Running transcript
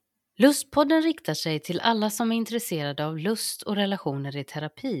Lustpodden riktar sig till alla som är intresserade av lust och relationer i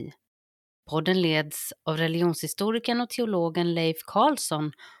terapi. Podden leds av religionshistorikern och teologen Leif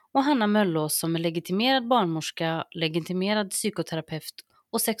Karlsson och Hanna Möllås som är legitimerad barnmorska, legitimerad psykoterapeut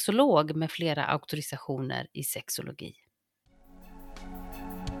och sexolog med flera auktorisationer i sexologi.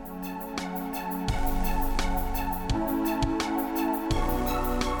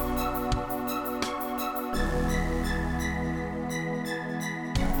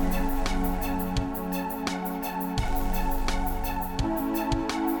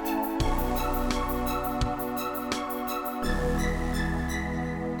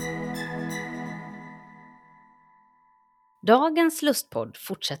 Dagens lustpodd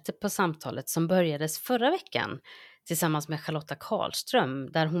fortsätter på samtalet som börjades förra veckan tillsammans med Charlotta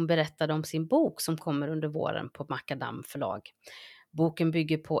Karlström där hon berättade om sin bok som kommer under våren på Macadam förlag. Boken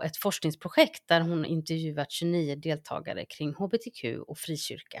bygger på ett forskningsprojekt där hon intervjuat 29 deltagare kring hbtq och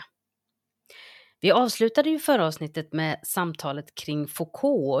frikyrka. Vi avslutade ju förra avsnittet med samtalet kring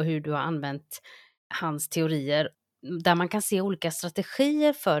Foucault och hur du har använt hans teorier där man kan se olika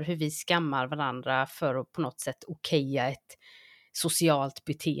strategier för hur vi skammar varandra för att på något sätt okeja ett socialt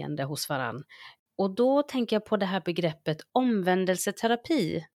beteende hos varann. Och då tänker jag på det här begreppet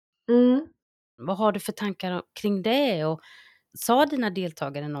omvändelseterapi. Vad har du för tankar kring det? Och sa dina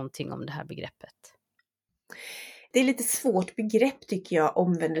deltagare någonting om det här begreppet? Det är lite svårt begrepp tycker jag,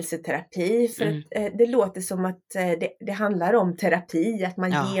 omvändelseterapi. För att, det låter som att det handlar om terapi, att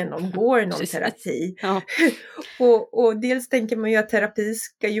man genomgår någon terapi. Ja. och dels tänker man ju att terapi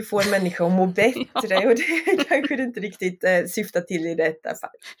ska ju få en människa att må bättre. Och det kanske det inte riktigt syftar till i detta fall.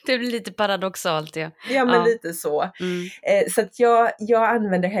 Det blir lite paradoxalt. Ja, men lite så. Så att jag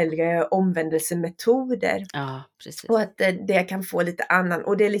använder hellre omvändelsemetoder. Ja, precis. Och att det kan få lite annan,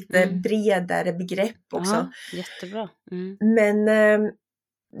 och det är lite bredare begrepp också. Ja, jättebra. Men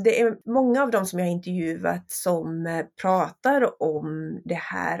det är många av dem som jag har intervjuat som pratar om det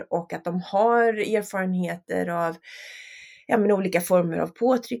här och att de har erfarenheter av olika former av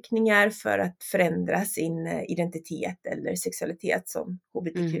påtryckningar för att förändra sin identitet eller sexualitet som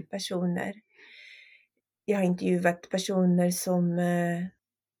hbtq-personer. Jag har intervjuat personer som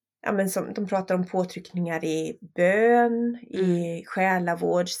de pratar om påtryckningar i bön, i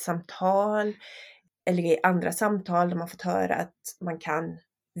själavårdssamtal eller i andra samtal där man fått höra att man kan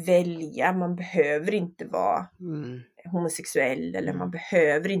välja, man behöver inte vara homosexuell eller man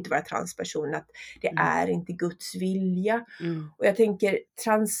behöver inte vara transperson, att det är inte Guds vilja. Och jag tänker,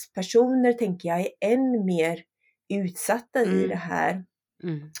 transpersoner tänker jag är än mer utsatta i det här.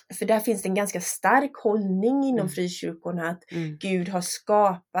 För där finns det en ganska stark hållning inom frikyrkorna att Gud har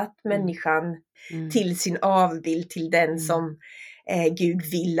skapat människan till sin avbild, till den som Gud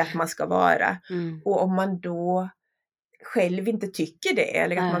vill att man ska vara. Och om man då själv inte tycker det,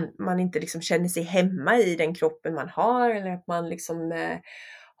 eller att man inte liksom känner sig hemma i den kroppen man har, eller att man liksom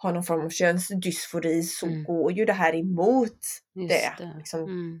har någon form av könsdysfori, så går ju det här emot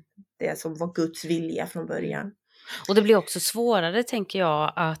det som var Guds vilja från början. Och det blir också svårare, tänker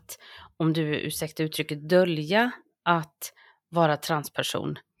jag, att om du ursäktar uttrycket dölja att vara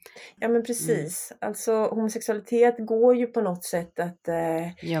transperson. Ja, men precis. Alltså homosexualitet går ju på något sätt att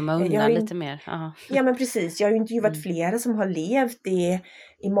gömma undan lite mer. Ja, men precis. Jag har ju intervjuat flera som har levt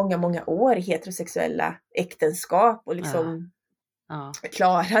i många, många år i heterosexuella äktenskap och liksom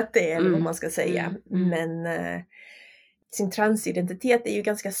klarat det, eller vad man ska säga. Men sin transidentitet är ju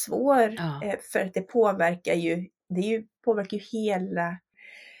ganska svår för att det påverkar ju hela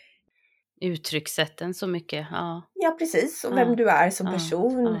uttryckssätten så mycket. Ja, precis. Och vem du är som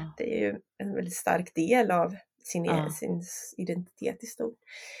person. Det är ju en väldigt stark del av sin identitet i stort.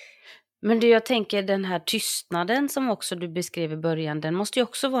 Men jag tänker den här tystnaden som också du beskrev i början, den måste ju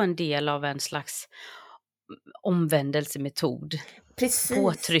också vara en del av en slags omvändelsemetod. Precis.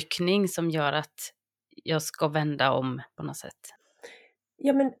 Påtryckning som gör att jag ska vända om på något sätt.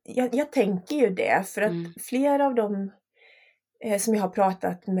 Ja, men jag tänker ju det. För att flera av dem som jag har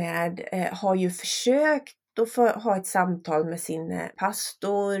pratat med har ju försökt att få ha ett samtal med sin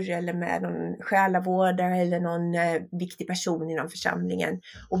pastor eller med någon själavårdare eller någon viktig person inom församlingen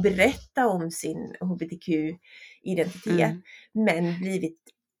och berätta om sin hbtq-identitet, men blivit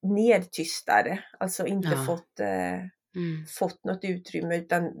nedtystade, alltså inte fått något utrymme,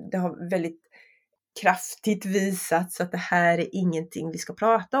 utan det har väldigt kraftigt visats att det här är ingenting vi ska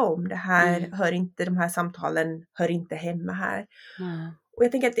prata om. Det här de här samtalen hör inte hemma här. Och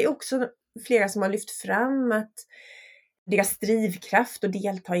jag tänker att det är också flera som har lyft fram att deras drivkraft att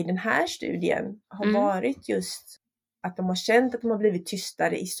delta i den här studien har varit just att de har känt att de har blivit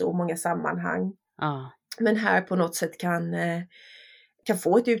tystare i så många sammanhang. Men här på något sätt kan kan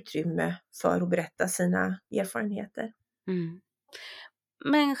få ett utrymme för att berätta sina erfarenheter. Mm.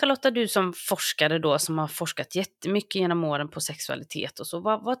 Men Charlotta, du som forskare då, som har forskat jättemycket genom åren på sexualitet och så,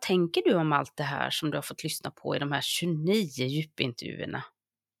 vad tänker du om allt det här som du har fått lyssna på i de här 29 djupintervjuerna?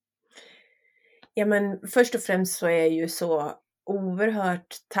 Ja, men först och främst så är jag ju så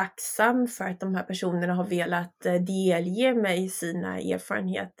oerhört tacksam för att de här personerna har velat delge mig sina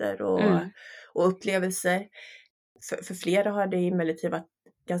erfarenheter och upplevelser. För flera har det emellertid varit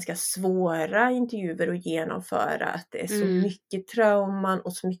ganska svåra intervjuer att genomföra. Att det är så mycket trauman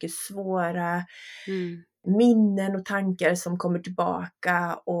och så mycket svåra minnen och tankar som kommer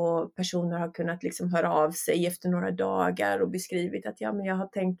tillbaka, och personer har kunnat liksom höra av sig efter några dagar och beskrivit att ja, men jag har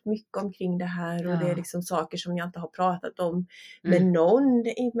tänkt mycket omkring det här och det är liksom saker som jag inte har pratat om med någon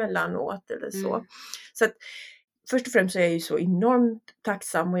emellanåt eller så. Så att först och främst så är jag ju så enormt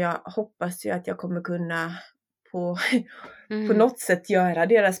tacksam, och jag hoppas ju att jag kommer kunna på något sätt göra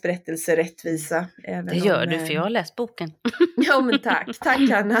deras berättelser rättvisa. Även det gör du, för jag har läst boken. Ja, men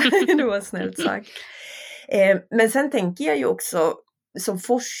tack Anna, det var snällt sagt. Men sen tänker jag ju också som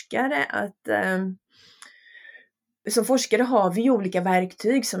forskare att som forskare har vi ju olika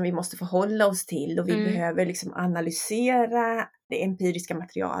verktyg som vi måste förhålla oss till, och vi behöver liksom analysera det empiriska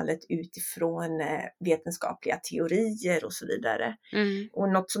materialet utifrån vetenskapliga teorier och så vidare. Och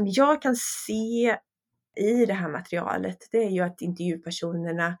något som jag kan se i det här materialet, det är ju att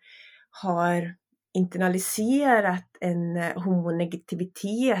intervjupersonerna har internaliserat en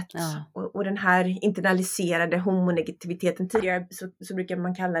homonegativitet. Och den här internaliserade homonegativiteten, tidigare så brukar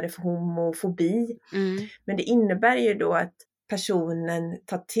man kalla det för homofobi. Men det innebär ju då att personen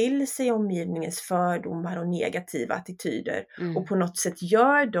tar till sig omgivningens fördomar och negativa attityder och på något sätt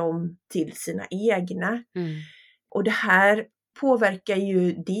gör dem till sina egna. Och det här påverkar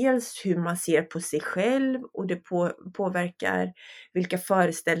ju dels hur man ser på sig själv, och det påverkar vilka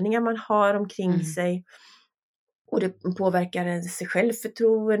föreställningar man har omkring sig. Och det påverkar ens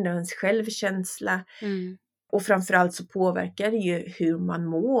självförtroende och ens självkänsla. Och framförallt så påverkar det ju hur man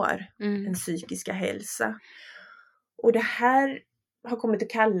mår, en psykiska hälsa. Och det här har kommit att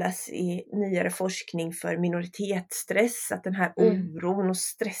kallas i nyare forskning för minoritetsstress. Att den här oron och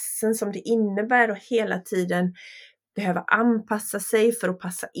stressen som det innebär att hela tiden behöva anpassa sig för att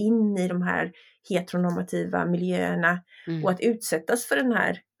passa in i de här heteronormativa miljöerna. Och att utsättas för den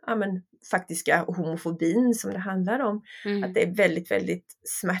här faktiska homofobin som det handlar om. Att det är väldigt, väldigt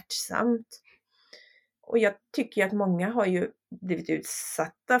smärtsamt. Och jag tycker att många har ju blivit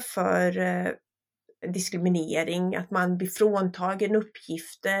utsatta för diskriminering. Att man blir fråntagen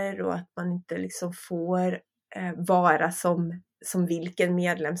uppgifter och att man inte liksom får vara som vilken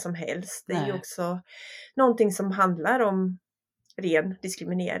medlem som helst. Det är ju också någonting som handlar om ren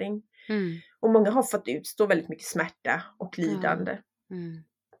diskriminering. Och många har fått utstå väldigt mycket smärta och lidande.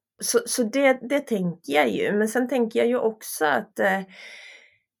 Så det tänker jag ju. Men sen tänker jag ju också att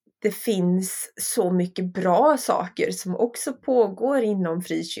det finns så mycket bra saker som också pågår inom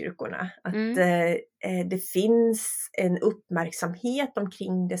frikyrkorna. Att det finns en uppmärksamhet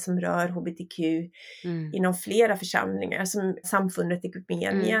omkring det som rör HBTQ inom flera församlingar. Som samfundet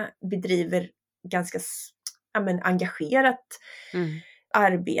Ekumenia bedriver ganska engagerat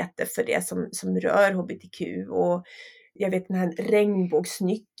arbete för det som rör HBTQ. Och jag vet den här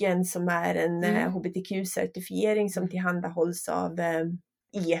regnbågsnyckeln som är en HBTQ-certifiering som tillhandahålls av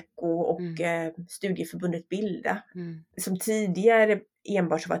Eko och studieförbundet Bilda. Som tidigare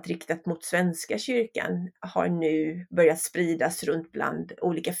enbart varit riktat mot Svenska kyrkan har nu börjat spridas runt bland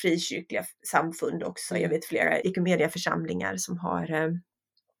olika frikyrkliga samfund också. Jag vet flera ekumeniaförsamlingar som har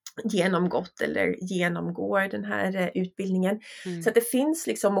genomgått eller genomgår den här utbildningen. Så att det finns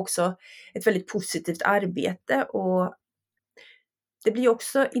liksom också ett väldigt positivt arbete, och det blir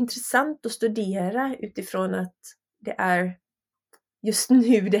också intressant att studera utifrån att det är just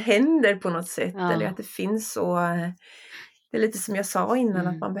nu det händer på något sätt. Eller att det finns så, det är lite som jag sa innan,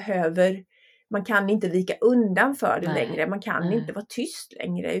 att man kan inte vika undan för det längre. Man kan inte vara tyst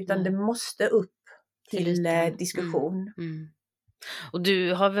längre, utan det måste upp till diskussion. Och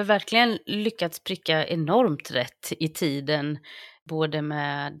du har väl verkligen lyckats pricka enormt rätt i tiden, både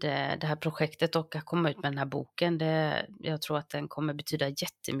med det här projektet och att komma ut med den här boken. Jag tror att den kommer betyda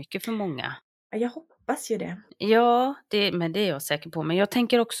jättemycket för många. Jag hoppas ju det. Ja, men det är jag säker på. Men jag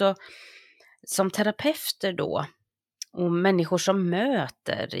tänker också som terapeuter då, och människor som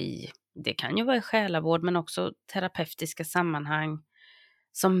möter det kan ju vara i själavård men också terapeutiska sammanhang,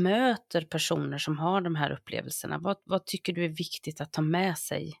 som möter personer som har de här upplevelserna. Vad tycker du är viktigt att ta med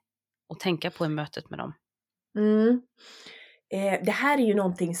sig och tänka på i mötet med dem? Det här är ju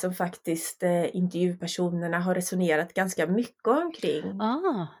någonting som faktiskt intervjupersonerna har resonerat ganska mycket omkring.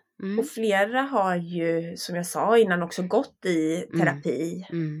 Ah, Och flera har ju, som jag sa innan, också gått i terapi.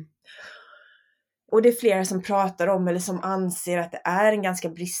 Och det är flera som pratar om eller som anser att det är en ganska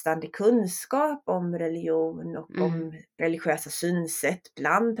bristande kunskap om religion och om religiösa synsätt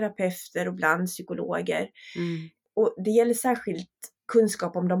bland terapeuter och bland psykologer. Och det gäller särskilt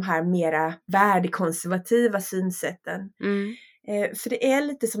kunskap om de här mera värdekonservativa synsätten. För det är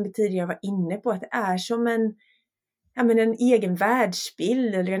lite som vi tidigare var inne på, att det är som en egen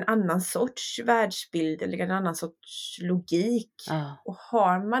världsbild eller en annan sorts världsbild eller en annan sorts logik. Och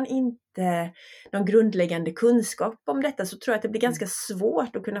har man inte någon grundläggande kunskap om detta, så tror jag att det blir ganska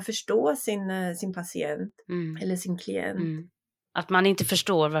svårt att kunna förstå sin patient eller sin klient. Att man inte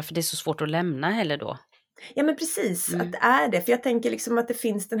förstår varför det är så svårt att lämna heller då. Ja, men precis, att det är det. För jag tänker liksom att det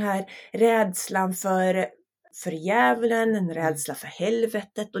finns den här rädslan för djävulen, en rädsla för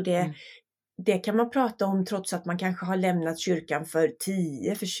helvetet, och det kan man prata om trots att man kanske har lämnat kyrkan för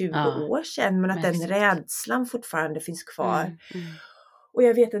 10, för 20 år sedan, men att den rädslan fortfarande finns kvar. Och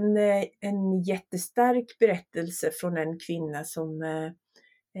jag vet en jättestark berättelse från en kvinna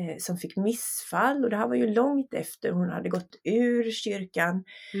som fick missfall, och det här var ju långt efter hon hade gått ur kyrkan.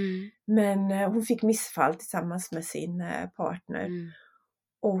 Men hon fick missfall tillsammans med sin partner.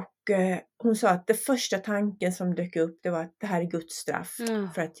 Och hon sa att det första tanken som dök upp, det var att det här är Guds straff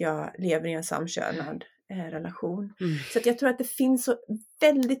för att jag lever i en samkönad relation. Så att jag tror att det finns så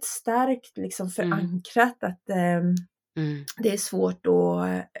väldigt starkt liksom förankrat att det är svårt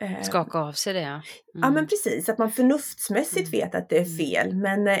att skaka av sig det. Ja, men precis, att man förnuftsmässigt vet att det är fel,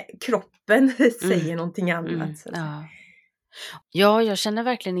 men kroppen säger någonting annat. Så att Ja, jag känner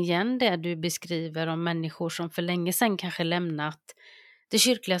verkligen igen det du beskriver om människor som för länge sedan kanske lämnat det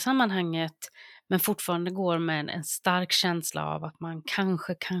kyrkliga sammanhanget, men fortfarande går med en stark känsla av att man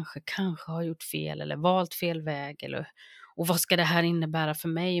kanske har gjort fel eller valt fel väg, och vad ska det här innebära för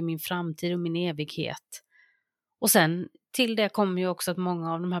mig och min framtid och min evighet? Och sen till det kommer ju också att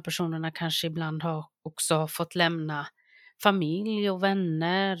många av de här personerna kanske ibland har också fått lämna familj och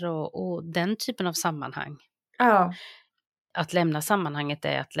vänner och den typen av sammanhang. Ja. Att lämna sammanhanget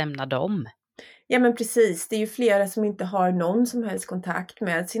är att lämna dem. Ja, men precis. Det är ju flera som inte har någon som helst kontakt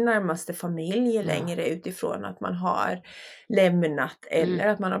med sin närmaste familj längre, utifrån att man har lämnat eller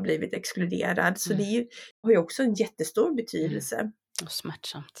att man har blivit exkluderad. Så det har ju också en jättestor betydelse. Och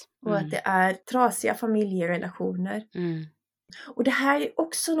smärtsamt. Och att det är trasiga familjerelationer. Och det här är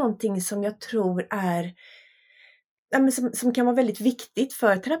också någonting som jag tror är som kan vara väldigt viktigt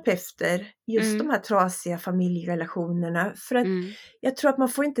för terapeuter, just de här trasiga familjerelationerna. För att jag tror att man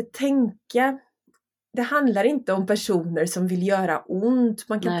får inte tänka, det handlar inte om personer som vill göra ont.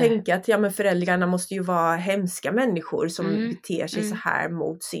 Man kan tänka att föräldrarna måste ju vara hemska människor som beter sig så här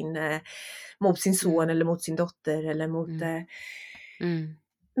mot sin son eller mot sin dotter eller mot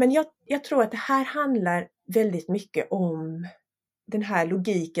Men jag tror att det här handlar väldigt mycket om den här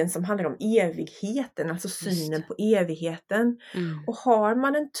logiken som handlar om evigheten, alltså synen på evigheten. Och har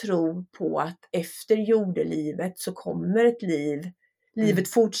man en tro på att efter jordelivet så kommer ett liv, livet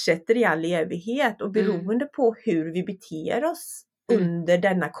fortsätter i all evighet, och beroende på hur vi beter oss under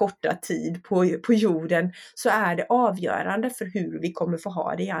denna korta tid på jorden, så är det avgörande för hur vi kommer få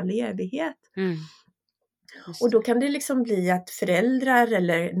ha det i all evighet. Och då kan det liksom bli att föräldrar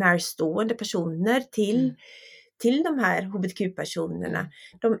eller närstående personer till de här hbtq-personerna,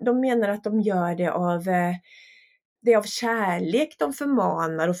 de menar att de gör det av kärlek, de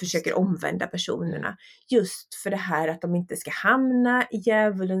förmanar och försöker omvända personerna. Just för det här att de inte ska hamna i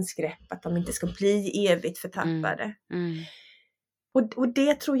djävulens grepp, att de inte ska bli evigt förtappade. Och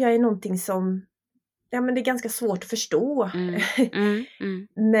det tror jag är någonting som det är ganska svårt att förstå.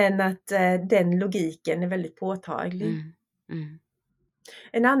 Men att den logiken är väldigt påtaglig.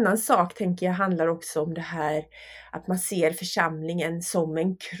 En annan sak tänker jag handlar också om det här att man ser församlingen som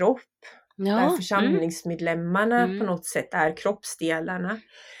en kropp. Där församlingsmedlemmarna på något sätt är kroppsdelarna.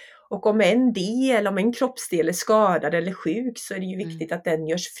 Och om en kroppsdel är skadad eller sjuk, så är det ju viktigt att den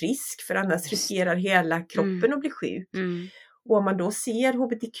görs frisk, för annars riskerar hela kroppen att bli sjuk. Och om man då ser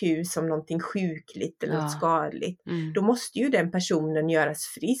hbtq som någonting sjukligt eller något skadligt, då måste ju den personen göras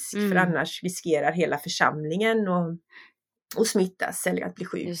frisk, för annars riskerar hela församlingen och smittas eller att bli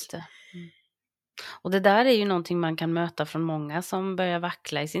sjuk. Just det. Och det där är ju någonting man kan möta från många som börjar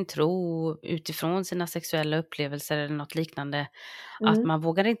vackla i sin tro utifrån sina sexuella upplevelser eller något liknande. Att man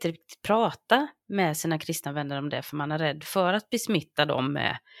vågar inte riktigt prata med sina kristna vänner om det, för man är rädd för att besmitta dem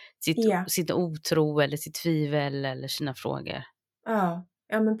med sitt otro eller sitt tvivel eller sina frågor. Ja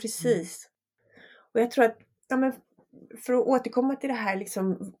men precis. Och jag tror att för att återkomma till det här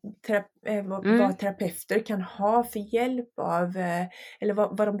liksom, vad terapeuter kan ha för hjälp av, eller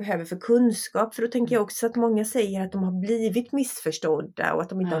vad de behöver för kunskap. För då tänker jag också att många säger att de har blivit missförstådda och att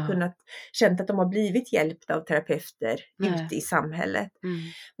de inte har kunnat känt att de har blivit hjälpta av terapeuter ute i samhället.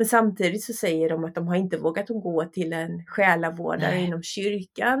 Men samtidigt så säger de att de har inte vågat att gå till en själavårdare inom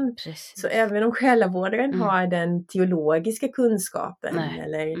kyrkan. Precis. Så även om själavårdaren har den teologiska kunskapen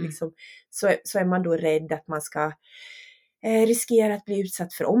eller liksom, så är man då rädd att man ska riskera att bli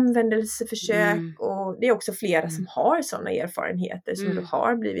utsatt för omvändelseförsök. Och det är också flera som har sådana erfarenheter som då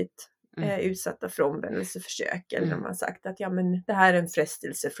har blivit utsatta för omvändelseförsök. Eller de har sagt att men det här är en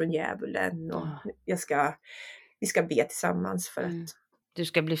frestelse från djävulen och vi ska be tillsammans för att du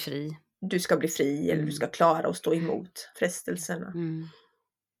ska bli fri. Du ska bli fri eller du ska klara och stå emot frestelserna.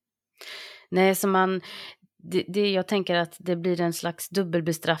 Nej, så jag tänker att det blir en slags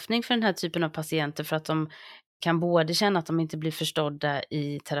dubbelbestraffning för den här typen av patienter, för att de kan både känna att de inte blir förstådda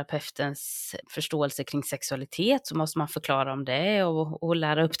i terapeutens förståelse kring sexualitet, så måste man förklara om det och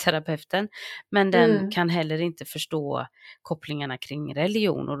lära upp terapeuten. Men den kan heller inte förstå kopplingarna kring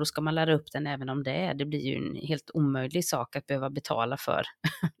religion, och då ska man lära upp den även om det blir ju en helt omöjlig sak att behöva betala för.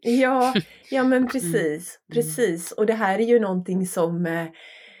 Ja men precis. Och det här är ju någonting som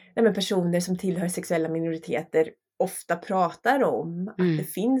personer som tillhör sexuella minoriteter ofta pratar om, att det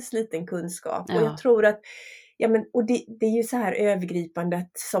finns liten kunskap. Och jag tror att och det är ju så här övergripande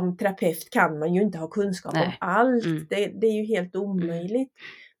att som terapeut kan man ju inte ha kunskap om allt. Det är ju helt omöjligt.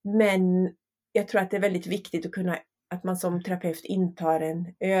 Men jag tror att det är väldigt viktigt att man som terapeut intar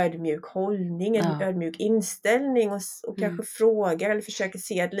en ödmjuk hållning, en ödmjuk inställning och kanske frågar eller försöker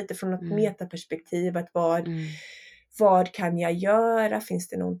se det lite från ett metaperspektiv, att vad kan jag göra? Finns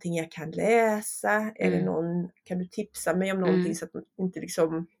det någonting jag kan läsa? Kan du tipsa mig om någonting så att inte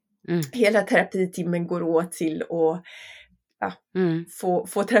liksom hela terapitimmen går åt till att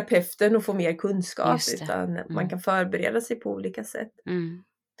få terapeuten att få mer kunskap, utan man kan förbereda sig på olika sätt.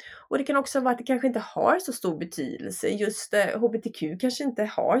 Och det kan också vara att det kanske inte har så stor betydelse. Just HBTQ kanske inte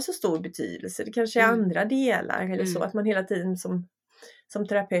har så stor betydelse. Det kanske är andra delar eller så, att man hela tiden som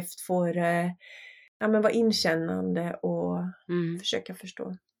terapeut får vara inkännande och försöka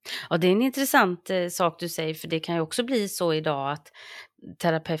förstå. Ja, det är en intressant sak du säger, för det kan ju också bli så idag att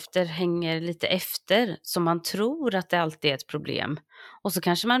terapeuter hänger lite efter, så man tror att det alltid är ett problem. Och så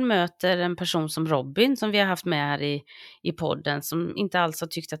kanske man möter en person som Robin, som vi har haft med här i podden, som inte alls har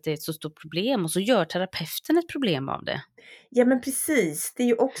tyckt att det är ett så stort problem, och så gör terapeuten ett problem av det. Ja men precis, det är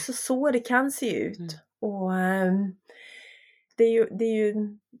ju också så det kan se ut. Och det är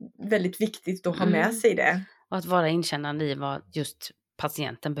ju väldigt viktigt att ha med sig det. Och att vara inkännande i vad just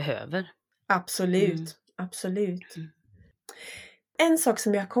patienten behöver. Absolut. En sak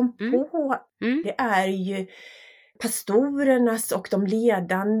som jag kom på, det är ju pastorernas och de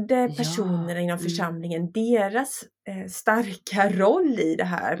ledande personerna inom församlingen, deras starka roll i det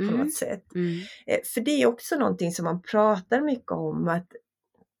här på något sätt. För det är också någonting som man pratar mycket om, att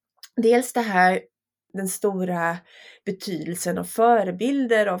dels det här, den stora betydelsen av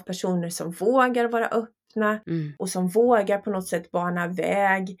förebilder av personer som vågar vara öppna och som vågar på något sätt bana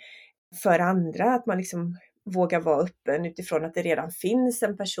väg för andra, att man liksom vågar vara öppen utifrån att det redan finns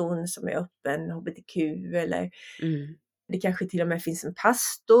en person som är öppen HBTQ, eller det kanske till och med finns en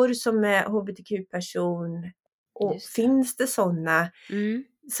pastor som är HBTQ-person. Och finns det sådana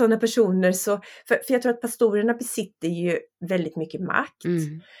personer, så för jag tror att pastorerna besitter ju väldigt mycket makt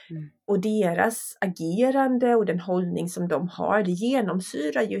och deras agerande och den hållning som de har, det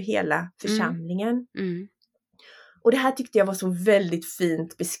genomsyrar ju hela församlingen. Och det här tyckte jag var så väldigt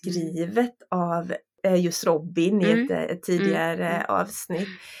fint beskrivet av just Robin i ett tidigare avsnitt.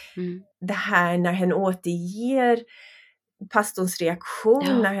 Det här när han återger pastorns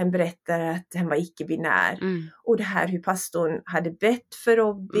reaktion när han berättar att han var icke-binär. Och det här hur pastorn hade bett för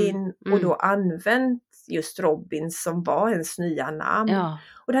Robin och då använt just Robin som var ens nya namn.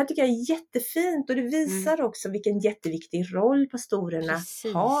 Och det här tycker jag är jättefint, och det visar också vilken jätteviktig roll pastorerna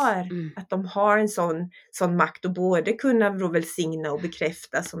har. Att de har en sån makt att både kunna välsigna och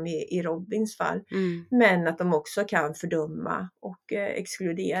bekräfta, som i Robins fall. Men att de också kan fördöma och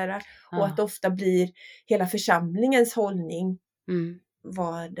exkludera. Och att det ofta blir hela församlingens hållning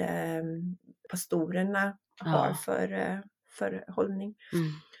vad pastorerna har för hållning.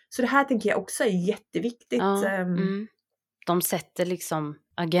 Så det här tänker jag också är jätteviktigt. De sätter liksom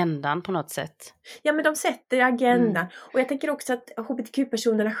agendan på något sätt. Ja, men de sätter agendan. Och jag tänker också att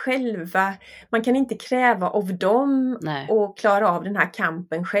hbtq-personerna själva, man kan inte kräva av dem Nej. att klara av den här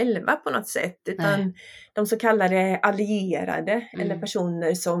kampen själva på något sätt. Utan de så kallade allierade eller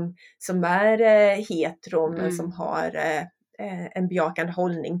personer som är hetero men som har en bejakande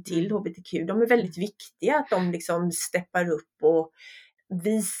hållning till hbtq. De är väldigt viktiga att de liksom steppar upp och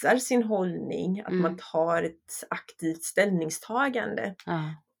visar sin hållning. Att man tar ett aktivt ställningstagande.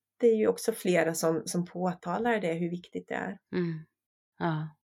 Ja. Det är ju också flera som påtalar det, hur viktigt det är. Ja.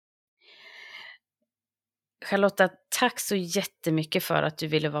 Charlotta, tack så jättemycket för att du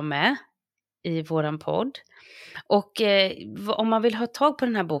ville vara med i våran podd. Och om man vill ha tag på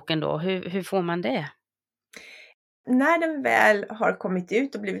den här boken då, hur får man det? När den väl har kommit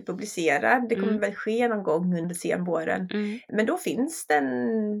ut och blivit publicerad, det kommer väl ske någon gång under senvåren, men då finns den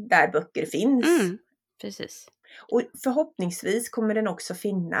där böcker finns. Precis. Och förhoppningsvis kommer den också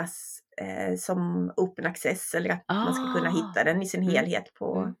finnas som open access, eller att man ska kunna hitta den i sin helhet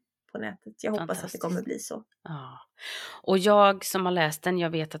på nätet. Jag hoppas att det kommer bli så. Ja. Och jag som har läst den, jag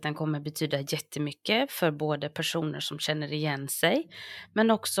vet att den kommer betyda jättemycket för både personer som känner igen sig,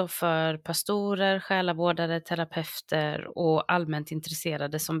 men också för pastorer, själavårdare, terapeuter och allmänt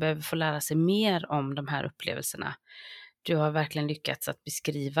intresserade som behöver få lära sig mer om de här upplevelserna. Du har verkligen lyckats att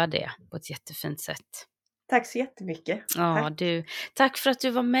beskriva det på ett jättefint sätt. Tack så jättemycket. Ja, tack för att du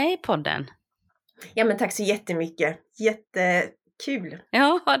var med i podden. Ja, men tack så jättemycket. Jättekul.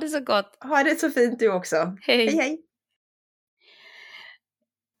 Ja, ha det så gott. Ha det så fint du också. Hej. Hej.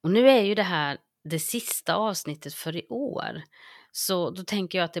 Och nu är ju det här det sista avsnittet för i år. Så då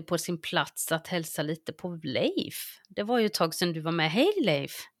tänker jag att det är på sin plats att hälsa lite på Leif. Det var ju ett tag sedan du var med. Hej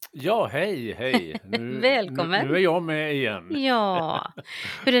Leif! Ja, hej! Välkommen! Nu är jag med igen. Ja,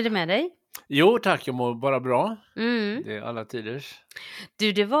 hur är det med dig? Jo tack, jag mår bara bra. Det är alla tiders.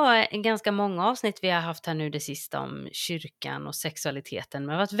 Du, det var ganska många avsnitt vi har haft här nu det sista om kyrkan och sexualiteten. Men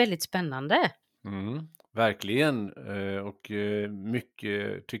det har varit väldigt spännande. Verkligen. Och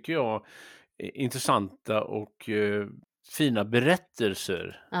mycket, tycker jag, intressanta och fina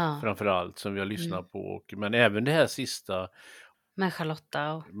berättelser. Framförallt som vi har lyssnat på. Men även det här sista med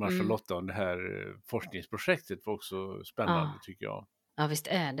Charlotta. Och det här forskningsprojektet var också spännande tycker jag. Ja, visst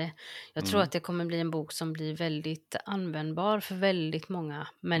är det. Jag tror att det kommer bli en bok som blir väldigt användbar för väldigt många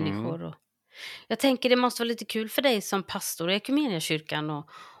människor. Och jag tänker det måste vara lite kul för dig som pastor i Equmeniakyrkan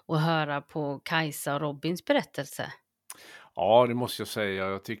och höra på Kajsa och Robins berättelse. Ja, det måste jag säga.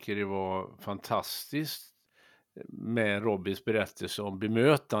 Jag tycker det var fantastiskt med Robins berättelse om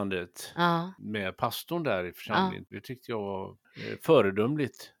bemötandet med pastorn där i församlingen. Det tyckte jag var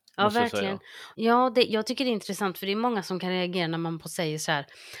föredömligt. Ja, verkligen. Ja, jag tycker det är intressant för det är många som kan reagera när man säger så här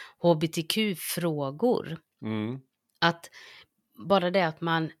hbtq-frågor. Att bara det att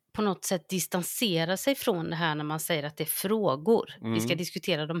man på något sätt distanserar sig från det här när man säger att det är frågor. Vi ska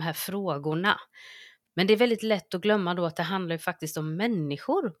diskutera de här frågorna. Men det är väldigt lätt att glömma då att det handlar ju faktiskt om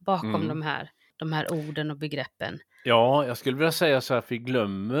människor bakom de här orden och begreppen. Ja, jag skulle vilja säga så här att vi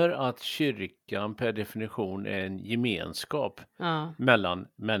glömmer att kyrkan per definition är en gemenskap mellan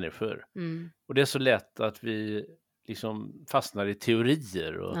människor. Och det är så lätt att vi liksom fastnar i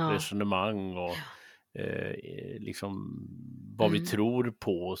teorier och resonemang och liksom vad vi tror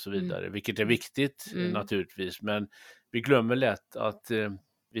på och så vidare. Vilket är viktigt naturligtvis, men vi glömmer lätt att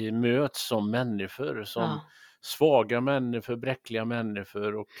vi möts som människor, som svaga människor, bräckliga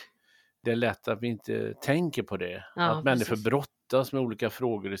människor, och det är lätt att vi inte tänker på det. Att människor brottas med olika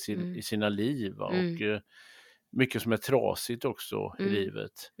frågor i sina liv. Och mycket som är trasigt också i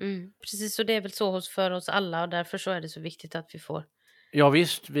livet. Precis, och det är väl så för oss alla, och därför så är det så viktigt att vi får... Ja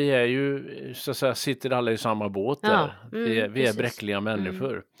visst, vi är ju så att säga, sitter alla i samma båt där. Vi är bräckliga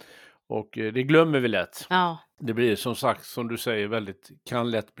människor. Och det glömmer vi lätt. Det blir som sagt, som du säger,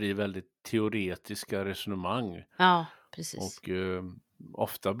 kan lätt bli väldigt teoretiska resonemang. Ja, precis. Och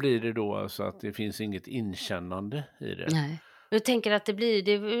ofta blir det då alltså att det finns inget inkännande i det. Nej. Jag tänker att det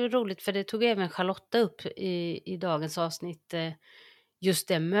är roligt, för det tog även Charlotta upp i dagens avsnitt, just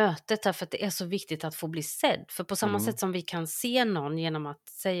det mötet här, för att det är så viktigt att få bli sedd. För på samma sätt som vi kan se någon genom att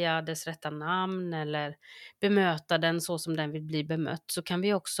säga dess rätta namn eller bemöta den så som den vill bli bemött, så kan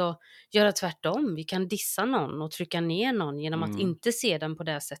vi också göra tvärtom. Vi kan dissa någon och trycka ner någon genom att inte se den på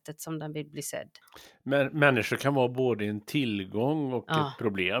det sättet som den vill bli sedd. Men människor kan vara både en tillgång och ett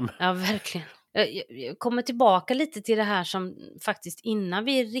problem. Ja, verkligen. Jag kommer tillbaka lite till det här som faktiskt innan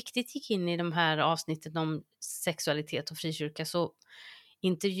vi riktigt gick in i de här avsnitten om sexualitet och frikyrka, så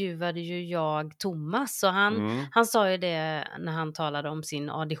intervjuade ju jag Thomas, och han sa ju det när han talade om sin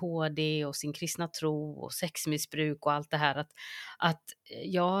ADHD och sin kristna tro och sexmissbruk och allt det här, att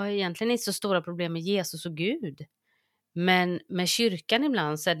jag har egentligen inte så stora problem med Jesus och Gud, men med kyrkan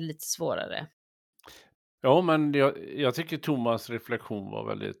ibland så är det lite svårare. Ja, men jag tycker Thomas reflektion var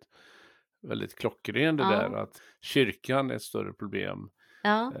väldigt, väldigt klockren det där, att kyrkan är ett större problem.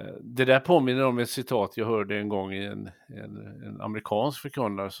 Ja. Det där påminner om ett citat jag hörde en gång i en amerikansk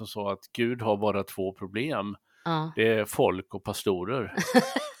förkunnare som sa att Gud har bara 2 problem. Ja. Det är folk och pastorer.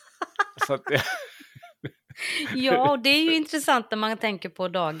 Så att Ja, och det är ju intressant när man tänker på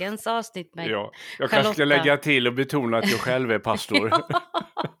dagens avsnitt med jag kanske ska lägga till och betona att jag själv är pastor. Ja,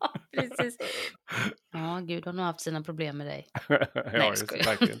 precis. Ja, Gud har nog haft sina problem med dig. Ja,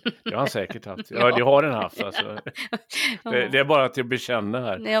 verkligen. Det har han säkert haft. Ja, det har den haft. Alltså. Det är bara att jag bekänner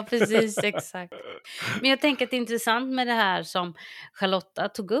här. Ja, precis, exakt. Men jag tänker att det är intressant med det här som Charlotta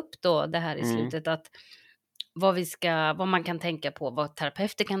tog upp då, det här i slutet, att vad man kan tänka på, vad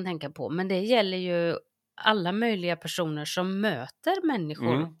terapeuter kan tänka på. Men det gäller ju alla möjliga personer som möter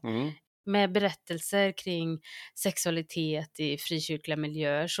människor med berättelser kring sexualitet i frikyrkliga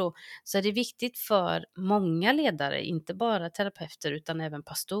miljöer, så är det viktigt för många ledare, inte bara terapeuter utan även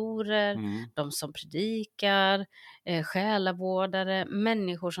pastorer, de som predikar, själavårdare,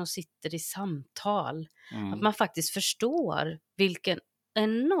 människor som sitter i samtal, att man faktiskt förstår vilken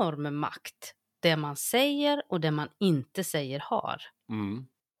enorm makt det man säger och det man inte säger har.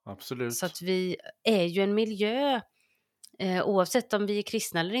 Absolut. Så att vi är ju en miljö, oavsett om vi är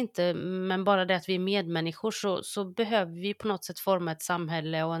kristna eller inte, men bara det att vi är medmänniskor, så behöver vi på något sätt forma ett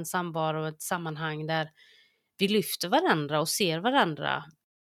samhälle och en samvaro och ett sammanhang där vi lyfter varandra och ser varandra.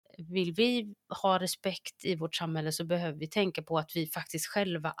 Vill vi ha respekt i vårt samhälle så behöver vi tänka på att vi faktiskt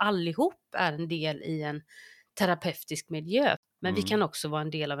själva allihop är en del i en terapeutisk miljö. Men vi kan också vara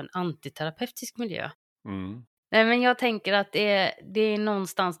en del av en antiterapeutisk miljö. Nej, men jag tänker att det är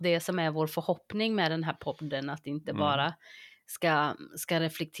någonstans det som är vår förhoppning med den här podden, att inte bara ska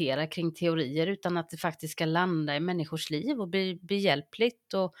reflektera kring teorier, utan att det faktiskt ska landa i människors liv och bli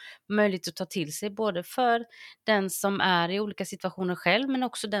behjälpligt och möjligt att ta till sig, både för den som är i olika situationer själv, men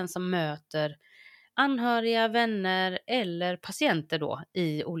också den som möter anhöriga, vänner eller patienter då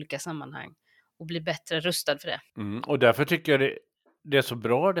i olika sammanhang, och bli bättre rustad för det. Och därför tycker jag det är så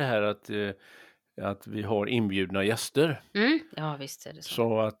bra det här att vi har inbjudna gäster. Ja, visst är det så.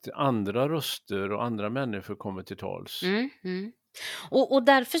 Så att andra röster och andra människor kommer till tals. Och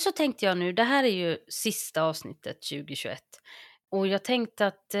därför så tänkte jag nu, det här är ju sista avsnittet 2021. Och jag tänkte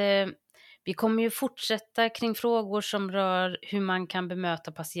att vi kommer ju fortsätta kring frågor som rör hur man kan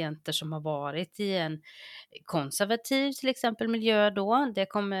bemöta patienter som har varit i en konservativ till exempel miljö då. Det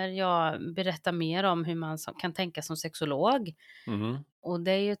kommer jag berätta mer om, hur man kan tänka som sexolog. Och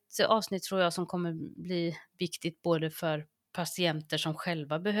det är ju ett avsnitt, tror jag, som kommer bli viktigt både för patienter som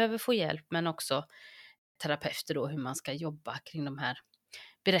själva behöver få hjälp, men också terapeuter då, hur man ska jobba kring de här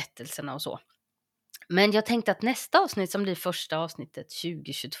berättelserna och så. Men jag tänkte att nästa avsnitt, som blir första avsnittet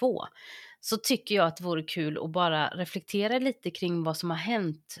 2022, så tycker jag att det vore kul att bara reflektera lite kring vad som har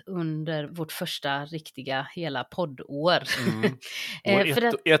hänt under vårt första riktiga hela poddår.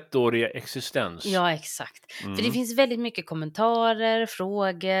 Vår ettåriga existens. Ja, exakt. För det finns väldigt mycket kommentarer,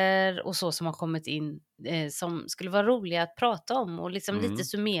 frågor och så som har kommit in, som skulle vara roliga att prata om och liksom lite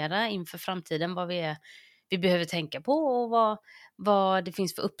summera inför framtiden, vad vi behöver tänka på och vad det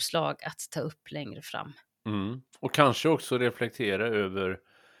finns för uppslag att ta upp längre fram. Och kanske också reflektera över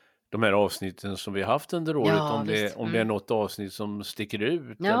de här avsnitten som vi har haft under året, om det är något avsnitt som sticker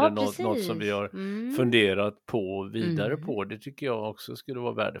ut, eller något som vi har funderat på vidare på. Det tycker jag också skulle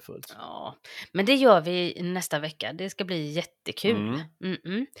vara värdefullt. Ja, men det gör vi nästa vecka. Det ska bli jättekul.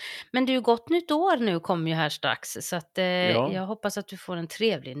 Men du, gott nytt år nu kommer ju här strax, så att jag hoppas att du får en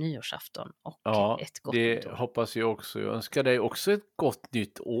trevlig nyårsafton och ett gott nytt år. Det hoppas jag också. Jag önskar dig också ett gott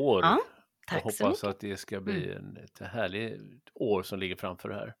nytt år. Ja. Jag hoppas att det ska bli ett härligt år som ligger framför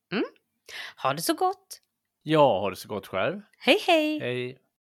det här. Ha det så gott. Ja, ha det så gott själv. Hej, hej. Hej.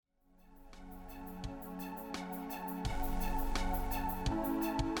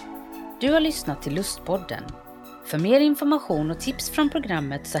 Du har lyssnat till Lustpodden. För mer information och tips från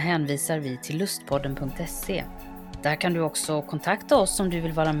programmet så hänvisar vi till lustpodden.se. Där kan du också kontakta oss om du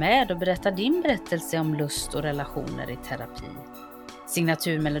vill vara med och berätta din berättelse om lust och relationer i terapi.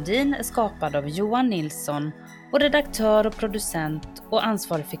 Signaturmelodin är skapad av Johan Nilsson och redaktör och producent och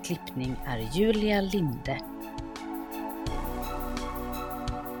ansvarig för klippning är Julia Linde.